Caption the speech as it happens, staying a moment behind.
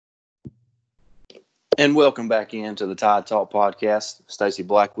And welcome back into the Tide Talk podcast. Stacy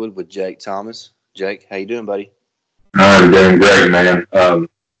Blackwood with Jake Thomas. Jake, how you doing, buddy? I'm doing great, man. I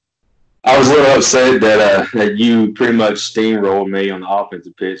was a little upset that you pretty much steamrolled me on the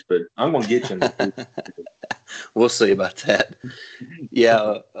offensive pitch, but I'm gonna get you in the We'll see about that.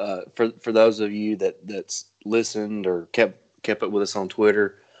 Yeah, for those of you that's listened or kept up with us on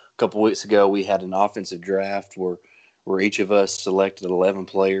Twitter, a couple weeks ago we had an offensive draft where each of us selected 11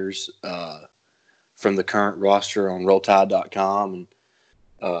 players from the current roster on RollTide.com, and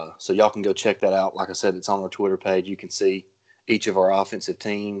so y'all can go check that out. Like I said, it's on our Twitter page. You can see each of our offensive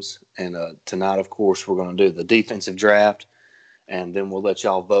teams. And tonight, of course, we're going to do the defensive draft, and then we'll let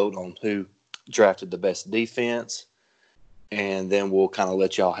y'all vote on who drafted the best defense, and then we'll kind of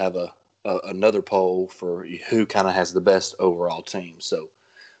let y'all have another poll for who kind of has the best overall team. So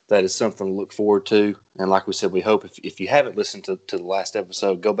that is something to look forward to. And like we said, we hope if you haven't listened to the last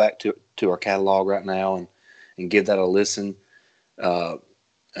episode, go back to our catalog right now and give that a listen. And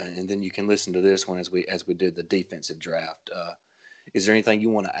then you can listen to this one as we did the defensive draft. Is there anything you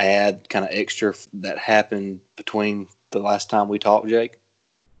want to add, kind of extra that happened between the last time we talked, Jake?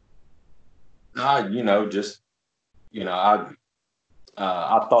 I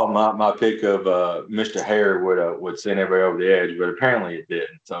thought my pick of Mr. Hare would send everybody over the edge, but apparently it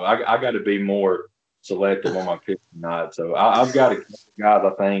didn't. So I got to be more selective on my pick tonight. So I've got a couple guys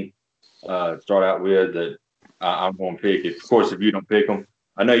I think start out with that I'm going to pick. Of course, if you don't pick them,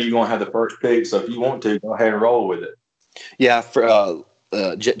 I know you're going to have the first pick. So if you want to, go ahead and roll with it. Yeah,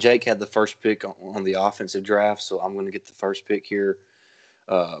 Jake had the first pick on the offensive draft, so I'm going to get the first pick here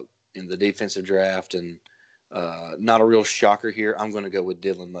in the defensive draft, and not a real shocker here. I'm going to go with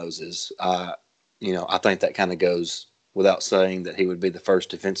Dylan Moses. I think that kind of goes without saying that he would be the first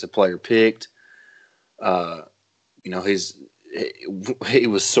defensive player picked. He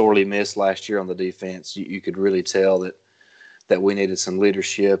was sorely missed last year on the defense. You could really tell that we needed some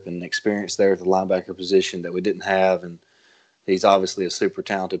leadership and experience there at the linebacker position that we didn't have, and he's obviously a super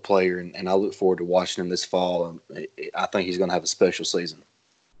talented player, and I look forward to watching him this fall. I think he's going to have a special season.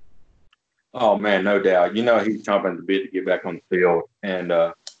 Oh man, no doubt. He's chomping at the bit to get back on the field, and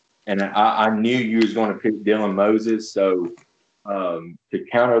I knew you was going to pick Dylan Moses. So to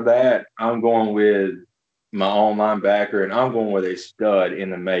counter that, I'm going with my own linebacker, and I'm going with a stud in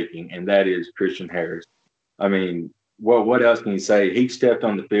the making, and that is Christian Harris. I mean, what else can you say? He stepped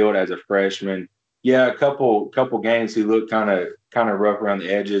on the field as a freshman. Yeah, a couple games he looked kind of rough around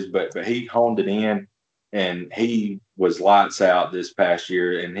the edges, but he honed it in, and he was lights out this past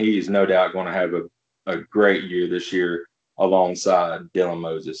year, and he is no doubt going to have a great year this year alongside Dylan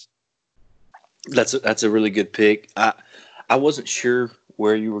Moses. That's a really good pick. I wasn't sure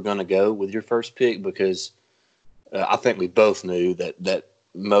where you were going to go with your first pick because I think we both knew that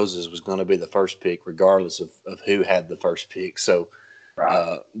Moses was going to be the first pick regardless of who had the first pick. So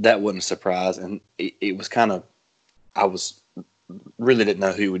that wasn't a surprise. And it was kind of – I really didn't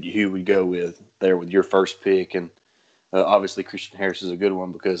know who would go with there with your first pick. And obviously Christian Harris is a good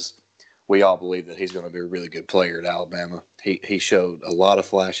one because we all believe that he's going to be a really good player at Alabama. He showed a lot of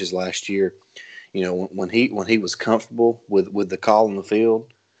flashes last year. When he was comfortable with the call on the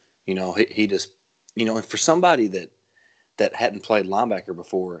field, he just – and for somebody that hadn't played linebacker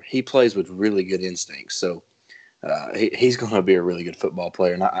before, he plays with really good instincts. So he's going to be a really good football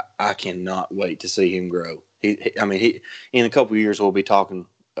player, and I cannot wait to see him grow. He in a couple of years we'll be talking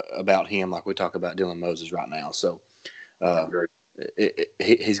about him like we talk about Dylan Moses right now. So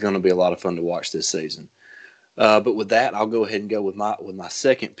he's going to be a lot of fun to watch this season. But with that, I'll go ahead and go with my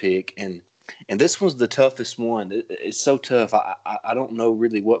second pick, and this one's the toughest one. It's so tough. I don't know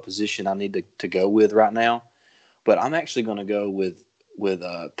really what position I need to go with right now. But I'm actually going to go with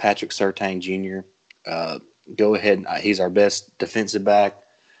Patrick Surtain Jr. Go ahead. He's our best defensive back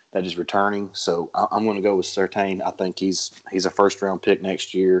that is returning. So I'm going to go with Surtain. I think he's a first-round pick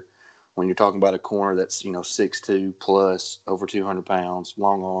next year. When you're talking about a corner that's 6'2", plus, over 200 pounds,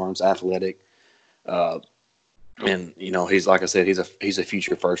 long arms, athletic, and he's, like I said, he's a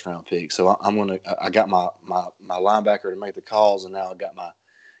future first-round pick. So I got my linebacker to make the calls, and now I got my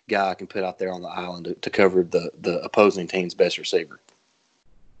guy I can put out there on the island to cover the opposing team's best receiver.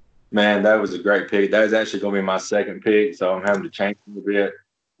 Man, that was a great pick. That is actually going to be my second pick, so I'm having to change a little bit.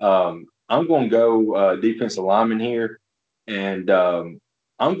 I'm going to go defensive lineman here, and I'm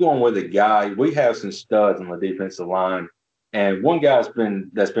going with a guy. We have some studs on the defensive line, and one guy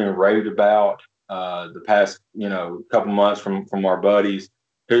that's been raved about the past couple months from our buddies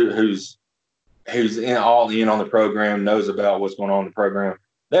who's all in on the program, knows about what's going on in the program.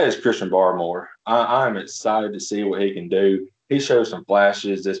 That is Christian Barmore. I'm excited to see what he can do. he showed some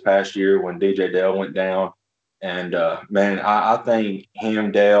flashes this past year when DJ Dale went down. And man, I think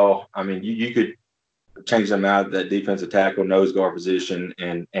him, Dale, I mean, you could change them out of that defensive tackle, nose guard position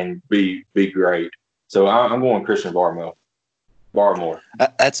and be great. So I'm going Christian Barmore.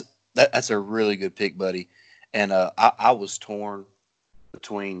 That's a really good pick, buddy. And I was torn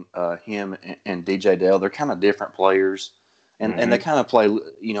between him and DJ Dale. They're kind of different players, and they kind of play.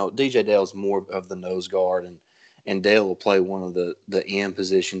 You know, DJ Dale's more of the nose guard, and Dale will play one of the end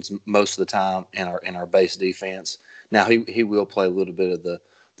positions most of the time in our base defense. Now he will play a little bit of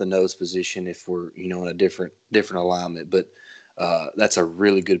the nose position if we're in a different alignment, but that's a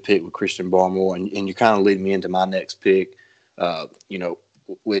really good pick with Christian Barmore, and you're kind of leading me into my next pick.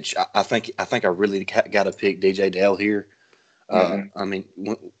 Which I think I really got to pick DJ Dale here. I mean,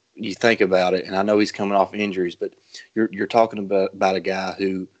 when you think about it, and I know he's coming off injuries, but you're talking about a guy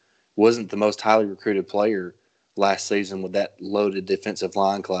who wasn't the most highly recruited player last season with that loaded defensive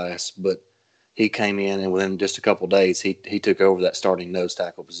line class, but he came in and within just a couple of days he took over that starting nose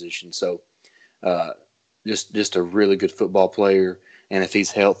tackle position. So just a really good football player, and if he's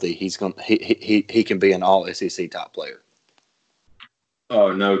healthy, he can be an all SEC top player.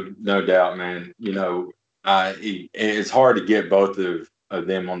 Oh, no doubt, man. It's hard to get both of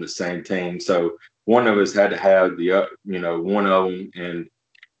them on the same team. So one of us had to have one of them,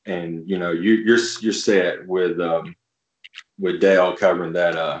 and you're set with Dale covering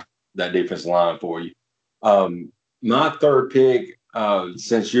that defensive line for you. My third pick,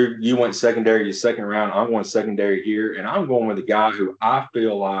 since you went secondary, your second round, I'm going secondary here, and I'm going with a guy who I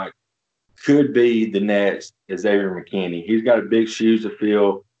feel like could be the next Xavier McKinney. He's got a big shoes to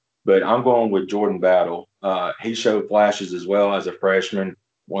fill, but I'm going with Jordan Battle. He showed flashes as well as a freshman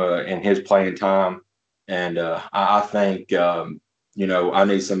in his playing time, and I think I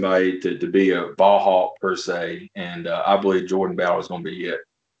need somebody to be a ball hawk per se, and I believe Jordan Battle is going to be it.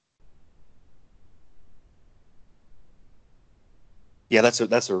 Yeah,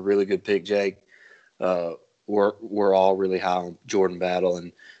 that's a really good pick, Jake. We're all really high on Jordan Battle,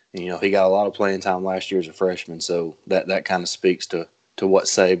 and he got a lot of playing time last year as a freshman, so that kind of speaks to what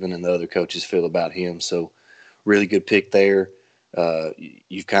Saban and the other coaches feel about him. So really good pick there.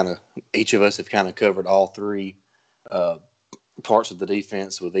 Each of us have kind of covered all three parts of the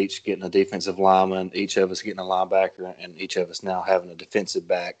defense, with each getting a defensive lineman, each of us getting a linebacker, and each of us now having a defensive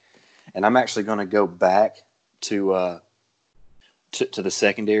back. And I'm actually going to go back to the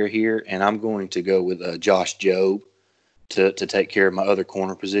secondary here, and I'm going to go with Josh Jobe to take care of my other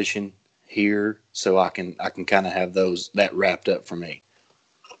corner position here, so I can kind of have that wrapped up for me.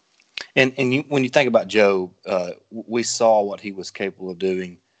 And when you think about Jobe, we saw what he was capable of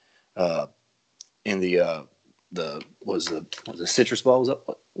doing in the Citrus Bowl. Was that,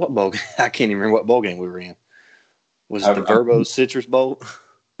 what bowl? I can't even remember what bowl game we were in. Was it the Verbo Citrus Bowl?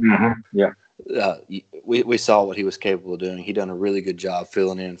 Mm-hmm. Yeah. We saw what he was capable of doing. He done a really good job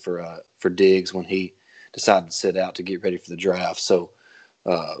filling in for Diggs when he decided to sit out to get ready for the draft. So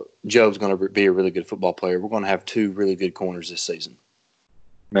Jobe's going to be a really good football player. We're going to have two really good corners this season.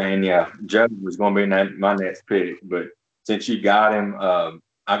 Man, yeah, Jobe was going to be my next pick, but since you got him,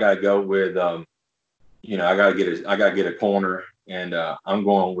 I got to go with I got to get a corner, and I'm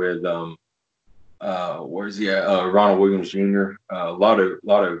going with where's he at? Ronald Williams Jr. A lot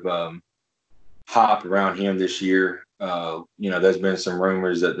of hype around him this year. There's been some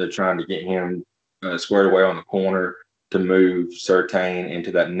rumors that they're trying to get him squared away on the corner to move Surtain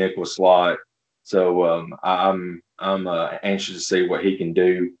into that nickel slot. So I'm anxious to see what he can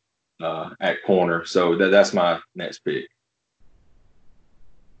do at corner. So that's my next pick.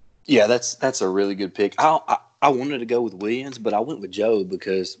 Yeah, that's a really good pick. I wanted to go with Williams, but I went with Jobe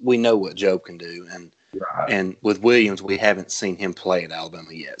because we know what Jobe can do, and with Williams, we haven't seen him play at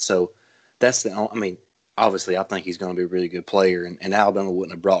Alabama yet. So that's obviously, I think he's going to be a really good player, and Alabama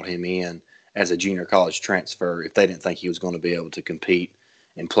wouldn't have brought him in as a junior college transfer if they didn't think he was going to be able to compete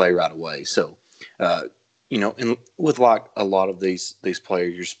and play right away. So, and with like a lot of these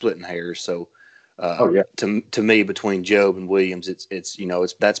players, you're splitting hairs. So, to me, between Jobe and Williams, it's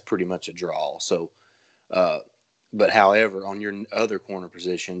that's pretty much a draw. So, but however, on your other corner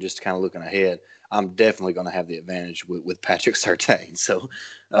position, just kind of looking ahead, I'm definitely going to have the advantage with Patrick Surtain. So,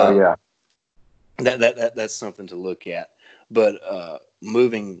 that's something to look at. But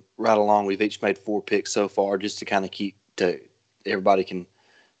moving right along, we've each made 4 picks so far, just to kind of everybody can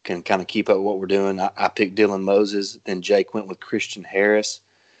kind of keep up with what we're doing. I picked Dylan Moses, then Jake went with Christian Harris,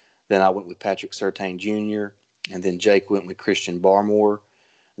 then I went with Patrick Surtain Jr., and then Jake went with Christian Barmore.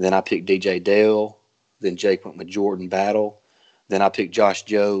 Then I picked DJ Dale, then Jake went with Jordan Battle, then I picked Josh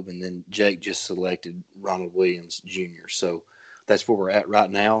Jobe, and then Jake just selected Ronald Williams Jr. So that's where we're at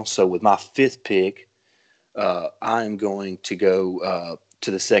right now. So with my fifth pick, I am going to go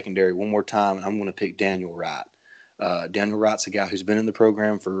to the secondary one more time, and I'm going to pick Daniel Wright. Daniel Wright's a guy who's been in the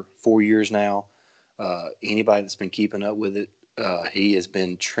program for 4 years now. Anybody that's been keeping up with it, he has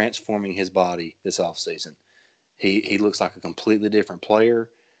been transforming his body this offseason. He looks like a completely different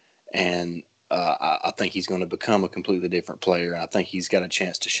player, and I think he's going to become a completely different player. I think he's got a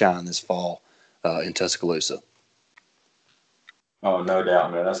chance to shine this fall in Tuscaloosa. Oh, no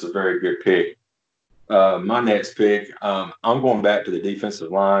doubt, man. That's a very good pick. My next pick, I'm going back to the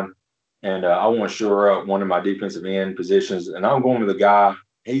defensive line, and I want to shore up one of my defensive end positions. And I'm going with a guy.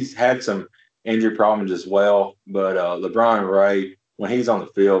 He's had some injury problems as well, but LeBron Ray, when he's on the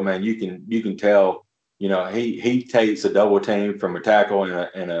field, man, you can tell. He takes a double team from a tackle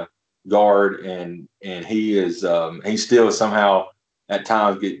and a guard, and he still somehow at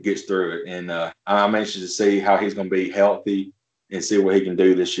times gets through it. And I'm anxious to see how he's going to be healthy and see what he can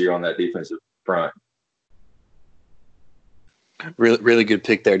do this year on that defensive front. Really, really good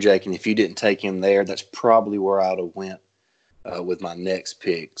pick there, Jake. And if you didn't take him there, that's probably where I'd have went with my next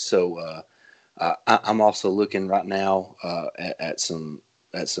pick. So I'm also looking right now at some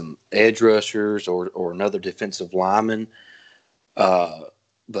edge rushers or another defensive lineman.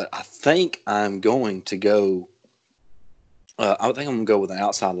 But I think I'm going to go. I think I'm going to go with an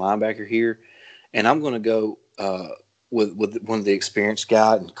outside linebacker here, and I'm going to go with one of the experienced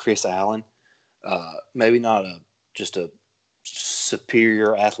guys, Chris Allen. Maybe not just a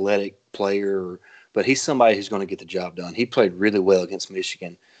superior athletic player, but he's somebody who's going to get the job done. He played really well against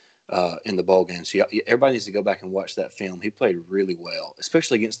Michigan in the bowl game. So everybody needs to go back and watch that film. He played really well,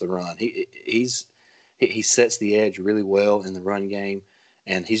 especially against the run. He sets the edge really well in the run game,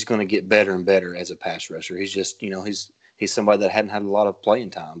 and he's going to get better and better as a pass rusher. He's just, he's somebody that hadn't had a lot of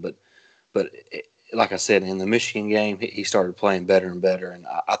playing time, but like I said, in the Michigan game, he started playing better and better, and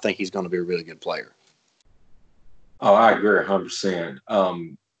I think he's going to be a really good player. Oh, I agree 100%.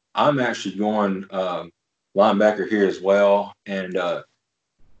 I'm actually going linebacker here as well. And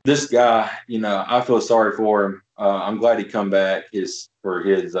this guy, I feel sorry for him. I'm glad he come back for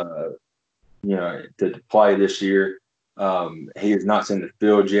his to play this year. He has not seen the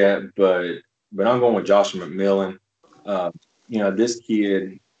field yet, but I'm going with Joshua McMillan. This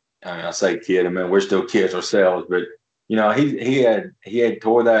kid, I say kid, we're still kids ourselves, but he had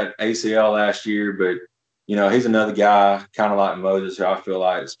tore that ACL last year, but he's another guy, kind of like Moses, who I feel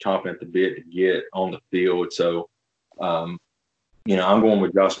like is chomping at the bit to get on the field. So, I'm going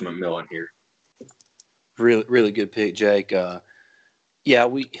with Josh McMillan here. Really, really good pick, Jake. The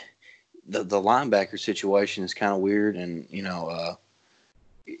linebacker situation is kind of weird, and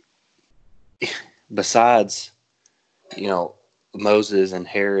besides Moses and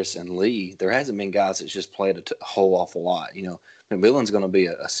Harris and Lee, there hasn't been guys that's just played a whole awful lot. McMillan's going to be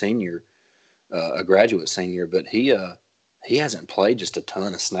a senior. A graduate senior, but he hasn't played just a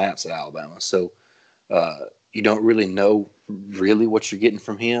ton of snaps at Alabama. So you don't really know what you're getting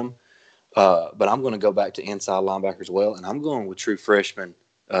from him. But I'm going to go back to inside linebacker as well, and I'm going with true freshman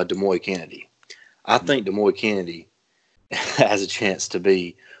Demoy Kennedy. I think Demoy Kennedy has a chance to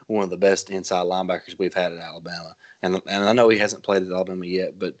be one of the best inside linebackers we've had at Alabama. And I know he hasn't played at Alabama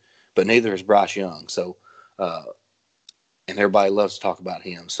yet, but neither has Bryce Young. So and everybody loves to talk about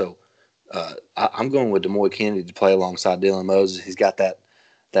him. So I'm going with Demoy Kennedy to play alongside Dylan Moses. He's got that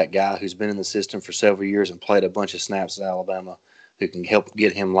guy who's been in the system for several years and played a bunch of snaps at Alabama, who can help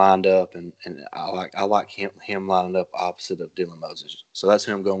get him lined up. And I like him lining up opposite of Dylan Moses. So that's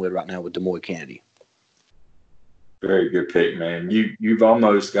who I'm going with right now with Demoy Kennedy. Very good pick, man. You've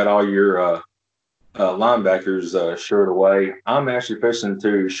almost got all your linebackers shored away. I'm actually fishing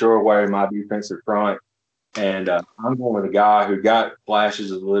to shore away my defensive front. And I'm going with a guy who got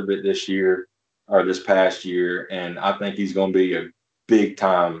flashes a little bit this past year, and I think he's going to be a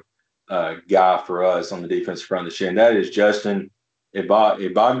big-time guy for us on the defensive front this year, and that is Justin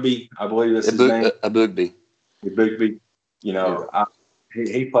Igbagbe, I believe that's his name. Igbagbe.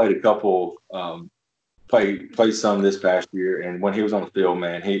 He played a couple, played some this past year, and when he was on the field,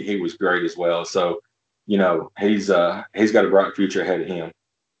 man, he was great as well. So, he's got a bright future ahead of him.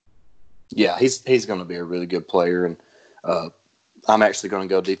 Yeah, he's going to be a really good player, and I'm actually going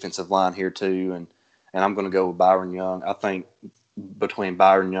to go defensive line here too, and I'm going to go with Byron Young. I think between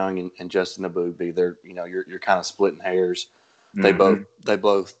Byron Young and Justin Igbagbe, they're you're kind of splitting hairs. Mm-hmm. They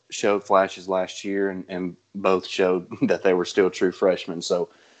both showed flashes last year, and both showed that they were still true freshmen. So,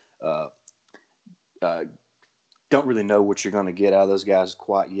 don't really know what you're going to get out of those guys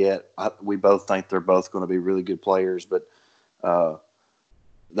quite yet. We both think they're both going to be really good players, but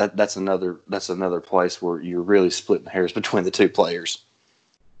that's another place where you're really splitting hairs between the two players.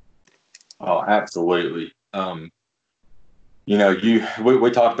 Oh, absolutely. We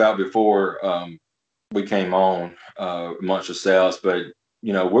talked about before we came on amongst ourselves, but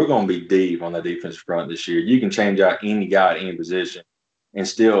we're going to be deep on the defensive front this year. You can change out any guy at any position and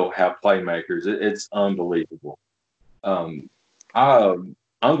still have playmakers. It's unbelievable. I'm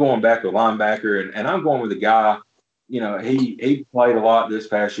going back to linebacker, and I'm going with a guy. He played a lot this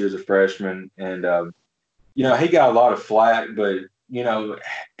past year as a freshman, and he got a lot of flack, but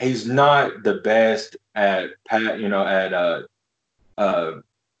he's not the best at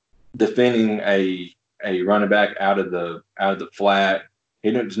defending a running back out of the flat.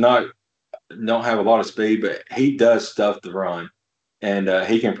 He don't have a lot of speed, but he does stuff the run, and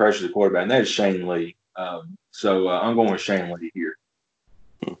he can pressure the quarterback. And that is Shane Lee. So I'm going with Shane Lee here.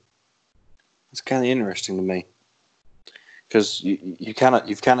 It's kind of interesting to me because you've kind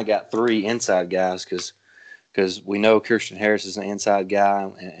of got three inside guys because we know Christian Harris is an inside guy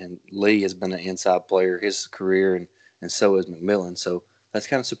and Lee has been an inside player his career and so is McMillan. So that's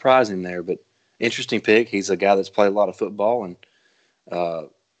kind of surprising there, but interesting pick. He's a guy that's played a lot of football and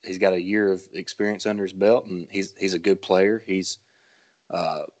he's got a year of experience under his belt and he's a good player. He's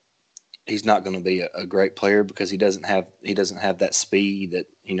not going to be a great player because he doesn't have that speed that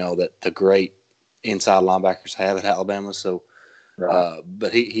that the great inside linebackers have at Alabama. So, right.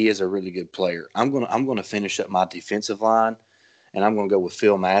 But he is a really good player. I'm going to finish up my defensive line, and I'm going to go with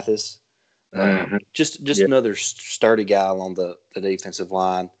Phil Mathis. Just another sturdy guy along the defensive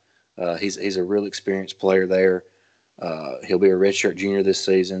line. He's a real experienced player there. He'll be a redshirt junior this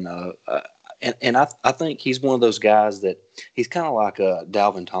season. And I think he's one of those guys that he's kind of like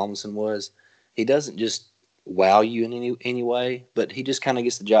Dalvin Tomlinson was. He doesn't just wow you in any way, but he just kind of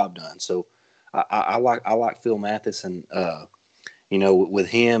gets the job done. So I like Phil Mathis, and with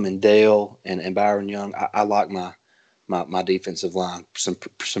him and Dale and Byron Young, I like my defensive line. Some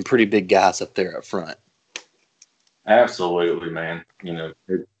pretty big guys up there up front. Absolutely, man.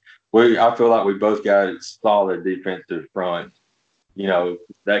 I feel like we both got a solid defensive front.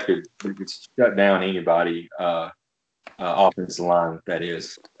 That could shut down anybody offensive line, that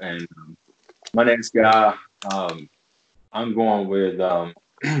is. And my next guy, I'm going with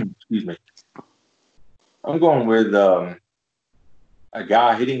excuse me. I'm going with a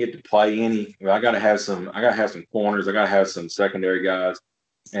guy. He didn't get to play any. I gotta have some corners. I gotta have some secondary guys.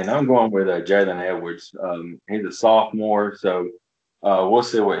 And I'm going with Jalen Edwards. He's a sophomore, so we'll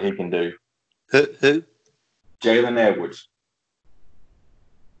see what he can do. Who? Jalen Edwards.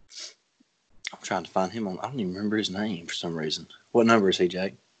 I'm trying to find him on. I don't even remember his name for some reason. What number is he,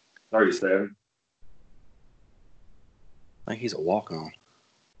 Jake? 37. I think he's a walk-on.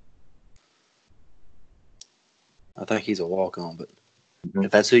 But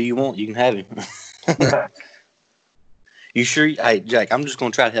if that's who you want, you can have him. You sure? Hey, Jake, I'm just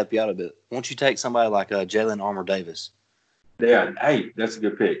going to try to help you out a bit. Won't you take somebody like Jalen Armour Davis? Yeah, hey, that's a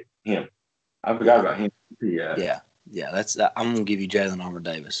good pick. Him. I forgot about him. Yeah. I'm going to give you Jalen Armour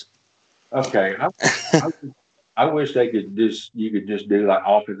Davis. Okay. I wish you could just do like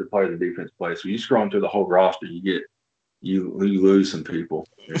offensive player and defensive player. So you scroll through the whole roster, you lose some people.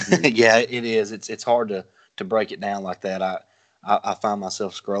 Yeah, it is. It's hard to break it down like that. I find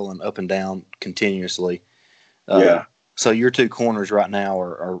myself scrolling up and down continuously. Yeah. So your two corners right now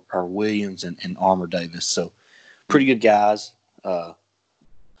are Williams and Armour Davis. So pretty good guys.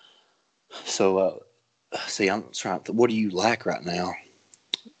 See, I'm trying. What do you like right now?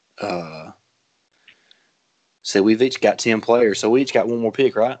 So we've each got 10 players. So we each got one more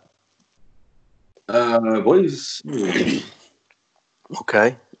pick, right? Please.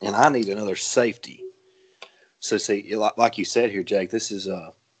 Okay, and I need another safety. So see, like you said here, Jake, this is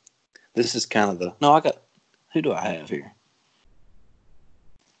kind of the no. Who do I have here?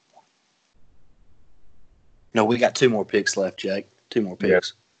 No, we got 2 more picks left, Jake. 2 more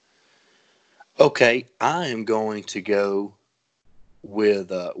picks. Yep. Okay, I am going to go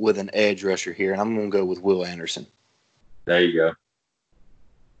with an edge rusher here, and I'm going to go with Will Anderson. There you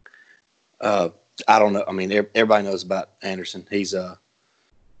go. I don't know. I mean, everybody knows about Anderson. He's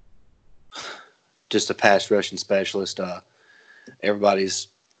just a pass rushing specialist. Everybody's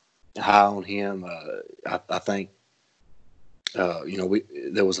high on him. I think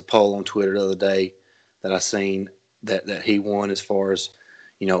there was a poll on Twitter the other day that I seen that he won as far as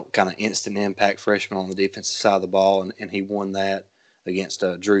kind of instant impact freshman on the defensive side of the ball, and he won that against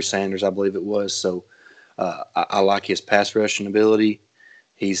Drew Sanders, I believe it was. So I like his pass rushing ability.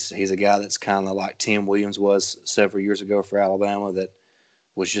 He's a guy that's kind of like Tim Williams was several years ago for Alabama, that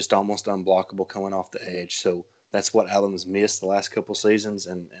was just almost unblockable coming off the edge. So That's what Alabama's missed the last couple seasons,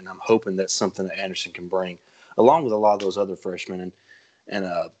 and I'm hoping that's something that Anderson can bring, along with a lot of those other freshmen.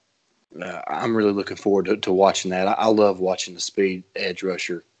 And I'm really looking forward to watching that. I love watching the speed edge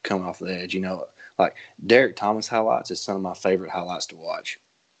rusher come off the edge. Like Derek Thomas highlights is some of my favorite highlights to watch.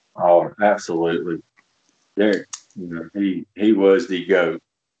 Oh, absolutely. Derek, he was the GOAT.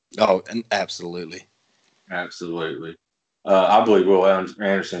 Oh, and absolutely. Absolutely. I believe Will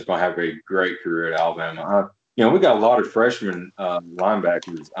Anderson's going to have a great career at Alabama. We got a lot of freshman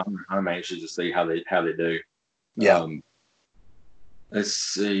linebackers. I'm anxious to see how they do. Yeah. Let's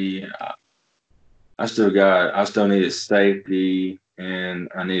see. I still need a safety, and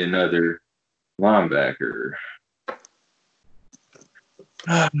I need another linebacker.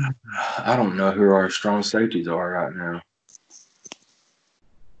 I don't know who our strong safeties are right now.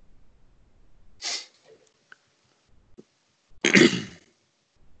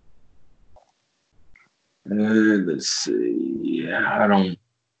 Let's see. I don't.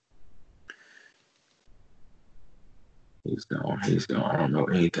 He's gone. I don't know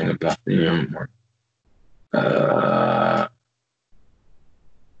anything about them.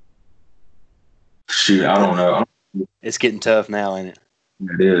 Shoot, I don't know. It's getting tough now, ain't it?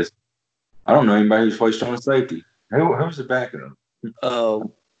 It is. I don't know anybody who's played strong safety. Who's the backup?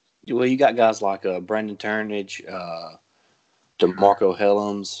 Well, you got guys like Brandon Turnage, DeMarco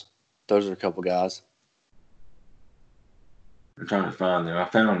Helms. Those are a couple guys. I'm trying to find them. I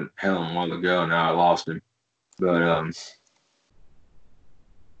found Helm a while ago, and now I lost him. But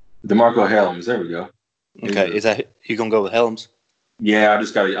DeMarco Helms, there we go. Okay, is that you gonna go with Helms? Yeah, I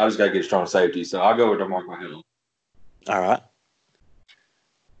just gotta get a strong safety, so I'll go with DeMarco Helms. All right,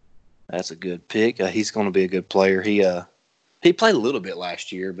 that's a good pick. He's going to be a good player. He played a little bit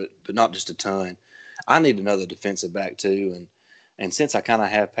last year, but not just a ton. I need another defensive back too, and since I kind of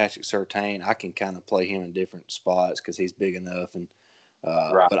have Patrick Surtain, I can kind of play him in different spots because he's big enough. And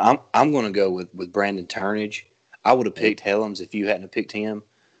right. But I'm going to go with Brandon Turnage. I would have picked Helms if you hadn't picked him,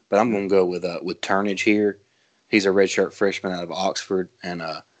 but I'm going to go with Turnage here. He's a redshirt freshman out of Oxford, and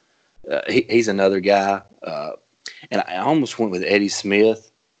he's another guy. And I almost went with Eddie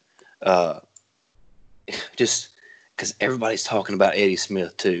Smith, just because everybody's talking about Eddie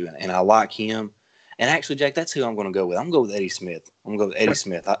Smith too, and I like him. And actually, Jack, that's who I'm going to go with. I'm going to go with Eddie Smith. I'm going to go with Eddie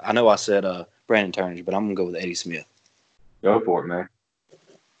Smith. I know I said Brandon Turnage, but I'm going to go with Eddie Smith. Go for it, man.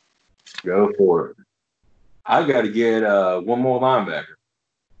 Go for it. I got to get one more linebacker.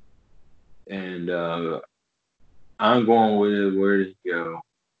 And I'm going with, where did he go?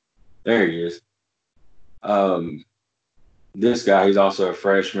 There he is. This guy, he's also a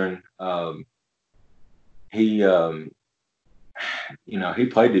freshman. He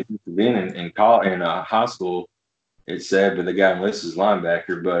played defensive end in high school. It's sad, but the guy enlisted as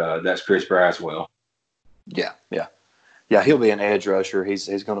linebacker, but that's Chris Braswell. Yeah. He'll be an edge rusher. He's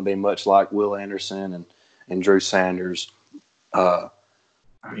going to be much like Will Anderson and Drew Sanders. There's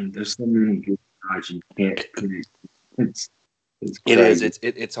so many good guys you can't pick. It's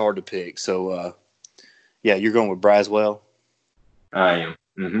It's hard to pick. So, you're going with Braswell? I am.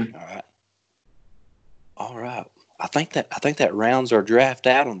 Mm-hmm. All right. I think that rounds our draft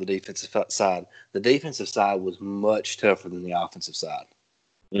out on the defensive side. The defensive side was much tougher than the offensive side.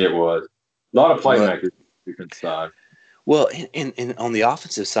 It was. A lot of playmakers on the defensive side. Well, in on the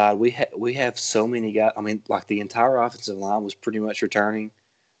offensive side, we have so many guys. I mean, like the entire offensive line was pretty much returning.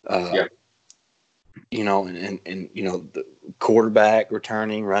 Yeah. The quarterback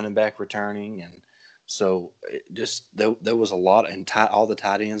returning, running back returning, and so there was a lot, and all the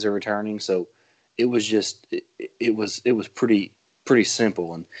tight ends are returning. So it was just it was pretty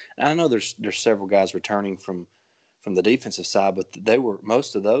simple. And I know there's several guys returning from the defensive side, but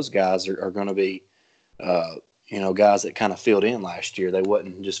most of those guys are going to be guys that kind of filled in last year. They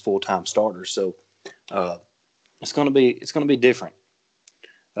wasn't just full-time starters. So it's going to be different.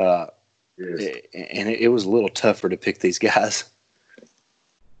 And it was a little tougher to pick these guys.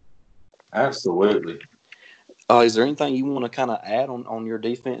 Absolutely. Is there anything you want to kind of add on your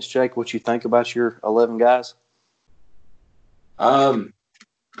defense, Jake? What you think about your 11 guys? I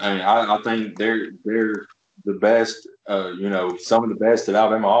think they're the best. Some of the best that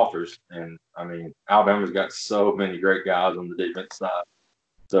Alabama offers, and Alabama's got so many great guys on the defense side.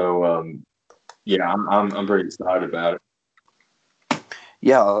 So I'm pretty excited about it.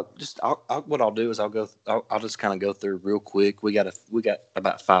 Yeah, what I'll do is I'll just kind of go through real quick. We got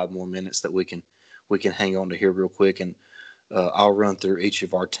about 5 more minutes that we can hang on to here real quick, and I'll run through each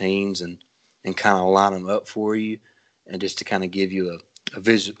of our teams and kind of line them up for you, and just to kind of give you a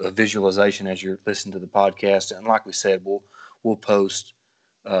visualization as you're listening to the podcast. And like we said, we'll post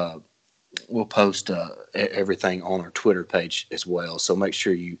we'll post everything on our Twitter page as well. So make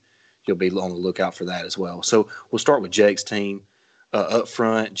sure you'll be on the lookout for that as well. So we'll start with Jake's team. Up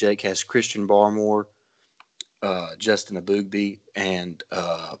front, Jake has Christian Barmore, Justin Abugby, and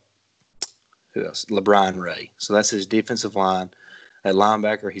who else? LeBron Ray. So that's his defensive line. At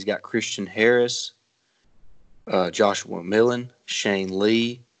linebacker, he's got Christian Harris, Joshua Millen, Shane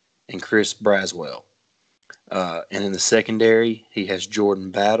Lee, and Chris Braswell. And in the secondary, he has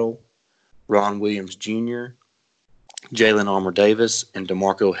Jordan Battle, Ron Williams Jr., Jalen Armour Davis, and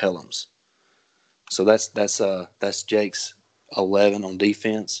DeMarco Helms. So that's Jake's 11 on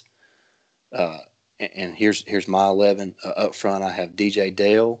defense. And here's my 11. Up front, I have DJ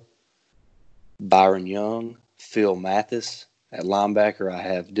Dale, Byron Young, Phil Mathis. At linebacker, I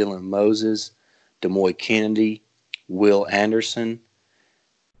have Dylan Moses, Demoy Kennedy, Will Anderson,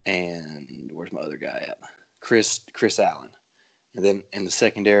 and where's my other guy at? Chris Allen. And then in the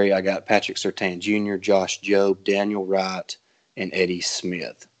secondary, I got Patrick Surtain Jr., Josh Jobe, Daniel Wright, and Eddie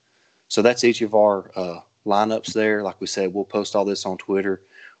Smith. So that's each of our lineups there. Like we said, we'll post all this on Twitter.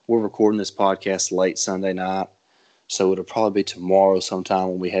 We're recording this podcast late Sunday night, so it'll probably be tomorrow sometime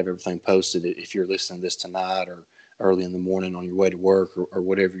when we have everything posted if you're listening to this tonight or early in the morning on your way to work or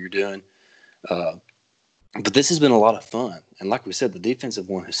whatever you're doing. But this has been a lot of fun. And like we said, the defensive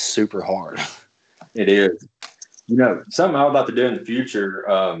one is super hard. It is. Something I would like to do in the future,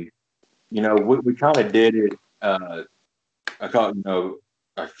 we kind of did it, I call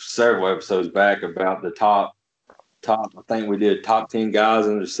several episodes back about the top, I think we did top 10 guys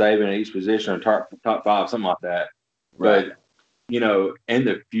under Saban at each position or top 5, something like that. Right. But, in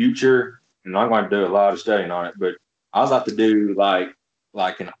the future, and I'm going to do a lot of studying on it, but I'd like to do like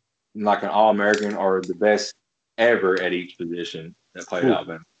an All-American or the best ever at each position that played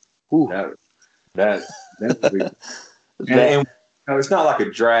Alabama. That would be, and it's not like a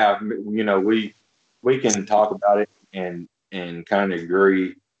draft. We can talk about it and kind of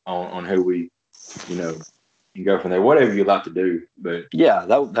agree on who we can go from there. Whatever you'd like to do, but yeah,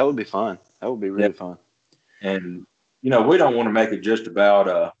 that would be fun. That would be really fun. And we don't want to make it just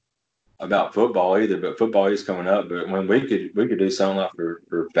about football either. But football is coming up. But when we could do something like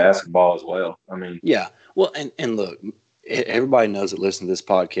for basketball as well. I mean, yeah. Well, and look, everybody knows that listen to this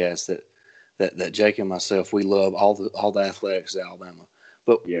podcast that Jake and myself, we love all the athletics at Alabama.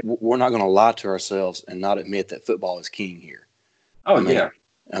 But we're not going to lie to ourselves and not admit that football is king here. Oh,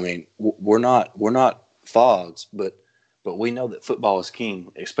 I mean, we're not fogs, but we know that football is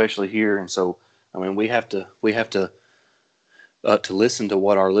king, especially here. And so, I mean, we have to listen to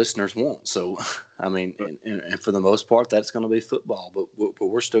what our listeners want. So, I mean, and for the most part, that's going to be football. But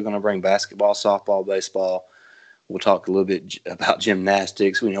we're still going to bring basketball, softball, baseball. We'll talk a little bit about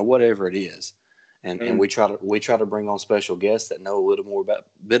gymnastics, whatever it is. And we try to bring on special guests that know a little more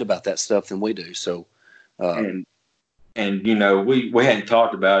bit about that stuff than we do. So, we hadn't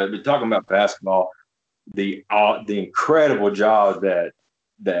talked about it, but talking about basketball, the incredible job that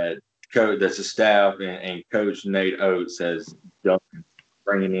that's the staff and Coach Nate Oates has done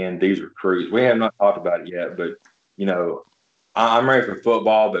bringing in these recruits. We have not talked about it yet, but I'm ready for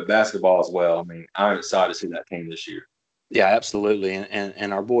football, but basketball as well. I mean, I'm excited to see that team this year. Yeah, absolutely.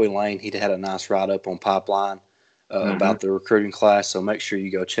 And our boy Lane, he had a nice write-up on Pipeline about the recruiting class, so make sure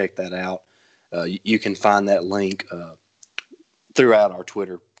you go check that out. You can find that link throughout our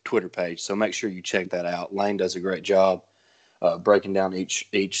Twitter page, so make sure you check that out. Lane does a great job breaking down each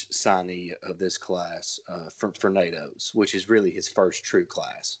signee of this class for Nate Oates, which is really his first true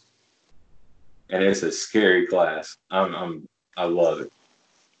class. And it's a scary class. I love it.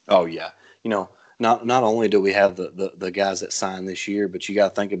 Oh yeah, not only do we have the guys that signed this year, but you got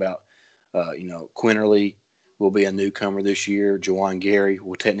to think about, Quinterly will be a newcomer this year. Juwan Gary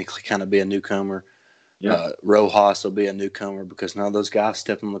will technically kind of be a newcomer. Yeah. Rojas will be a newcomer because none of those guys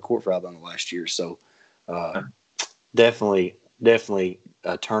stepped on the court for Alabama last year. So definitely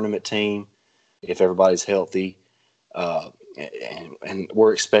a tournament team if everybody's healthy. And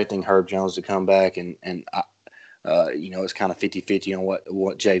we're expecting Herb Jones to come back, and it's kind of 50-50 on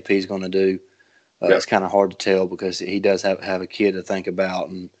what JP is going to do. It's kind of hard to tell because he does have a kid to think about,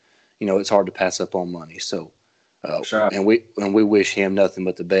 and it's hard to pass up on money. So, and we wish him nothing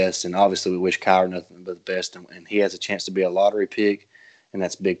but the best, and obviously we wish Kyler nothing but the best, and he has a chance to be a lottery pick, and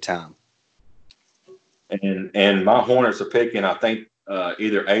that's big time. And my Hornets are picking, I think,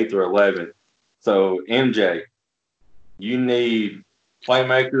 either 8th or 11th. So MJ, you need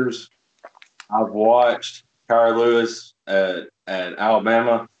playmakers. I've watched Kyler Lewis at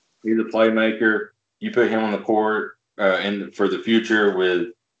Alabama. He's a playmaker. You put him on the court for the future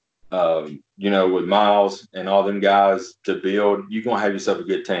with Miles and all them guys to build. You're gonna have yourself a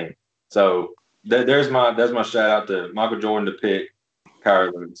good team. So there's my shout out to Michael Jordan to pick Kyle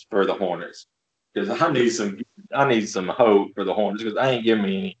Lewis for the Hornets, because I need some hope for the Hornets, because I ain't giving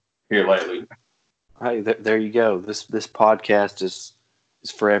me any here lately. Hey, there you go. This podcast is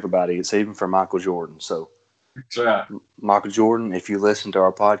for everybody. It's even for Michael Jordan. So, That's right. Michael Jordan, if you listen to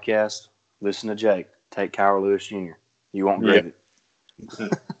our podcast, listen to Jake. Take Kyle Lewis Jr. You won't regret it.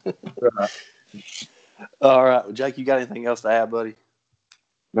 All right, well, Jake, you got anything else to add, buddy?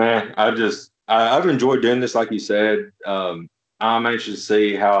 Man, I've enjoyed doing this, like you said. I'm anxious to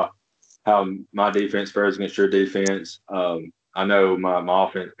see how my defense fares against your defense. I know my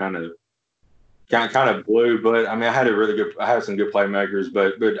offense kind of blew, but I mean, I had some good playmakers,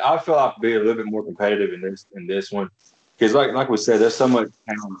 but I feel I'll be a little bit more competitive in this one, because like we said, there's so much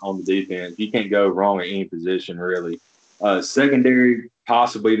talent on the defense. You can't go wrong at any position really. Secondary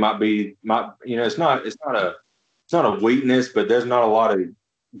possibly might be it's not a weakness, but there's not a lot of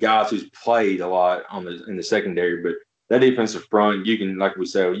guys who's played a lot in the secondary. But that defensive front, you can, like we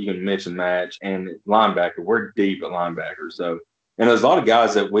said, you can mix and match. And linebacker, we're deep at linebacker. So, and there's a lot of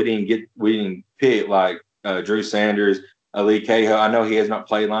guys that we didn't pick, like Drew Sanders, Lee Cahill. I know he has not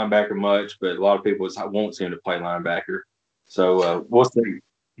played linebacker much, but a lot of people won't him to play linebacker. So we'll see.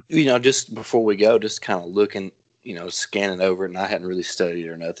 Just before we go, just kind of looking, scanning over it, and I hadn't really studied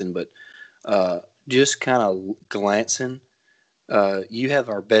or nothing, but just kind of glancing. You have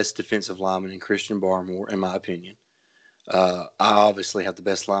our best defensive lineman in Christian Barmore, in my opinion. I obviously have the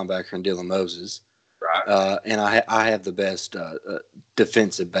best linebacker in Dylan Moses. Right. And I have the best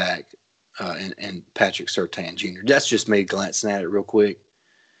defensive back in Patrick Surtain Jr. That's just me glancing at it real quick.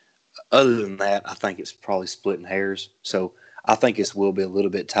 Other than that, I think it's probably splitting hairs. So I think it will be a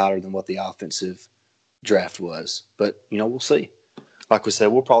little bit tighter than what the offensive draft was. But, we'll see. Like we said,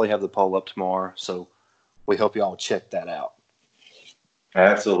 we'll probably have the poll up tomorrow. So we hope y'all check that out.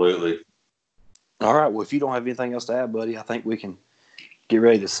 Absolutely. All right. Well, if you don't have anything else to add, buddy, I think we can get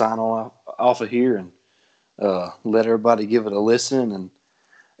ready to sign off of here and let everybody give it a listen.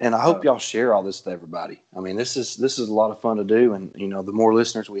 And I hope y'all share all this with everybody. I mean, this is a lot of fun to do. And, the more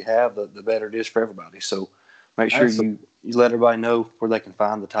listeners we have, the better it is for everybody. So make sure you let everybody know where they can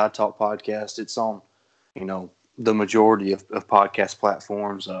find the Tide Talk podcast. It's on, the majority of podcast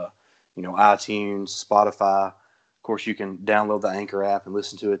platforms, iTunes, Spotify. Of course, you can download the Anchor app and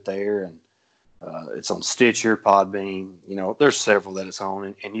listen to it there. And it's on Stitcher, Podbean. There's several that it's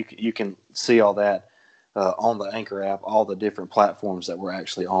on. And you can see all that on the Anchor app, all the different platforms that we're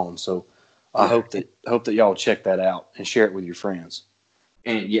actually on. So I hope that y'all check that out and share it with your friends.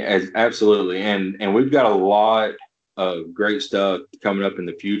 And yeah, absolutely. And we've got a lot of great stuff coming up in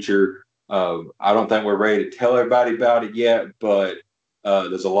the future. I don't think we're ready to tell everybody about it yet, but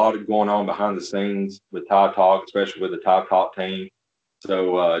there's a lot going on behind the scenes with Tide Talk, especially with the Tide Talk team.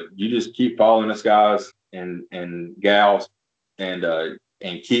 So you just keep following us, guys and gals, and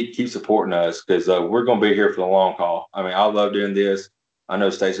keep supporting us, because we're going to be here for the long haul. I mean, I love doing this. I know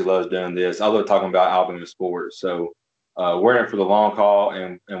Stacy loves doing this. I love talking about Alabama sports. So we're in it for the long haul,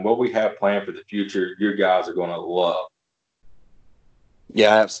 and what we have planned for the future, you guys are going to love.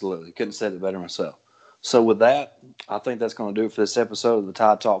 Yeah, absolutely. Couldn't say it better myself. So with that, I think that's going to do it for this episode of the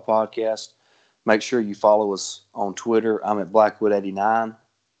Tide Talk podcast. Make sure you follow us on Twitter. I'm at Blackwood89.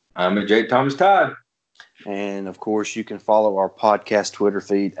 I'm at Jake Thomas Tide. And, of course, you can follow our podcast Twitter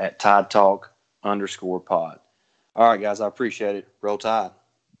feed at Tide Talk _pod. All right, guys, I appreciate it. Roll Tide.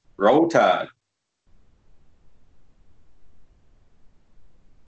 Roll Tide.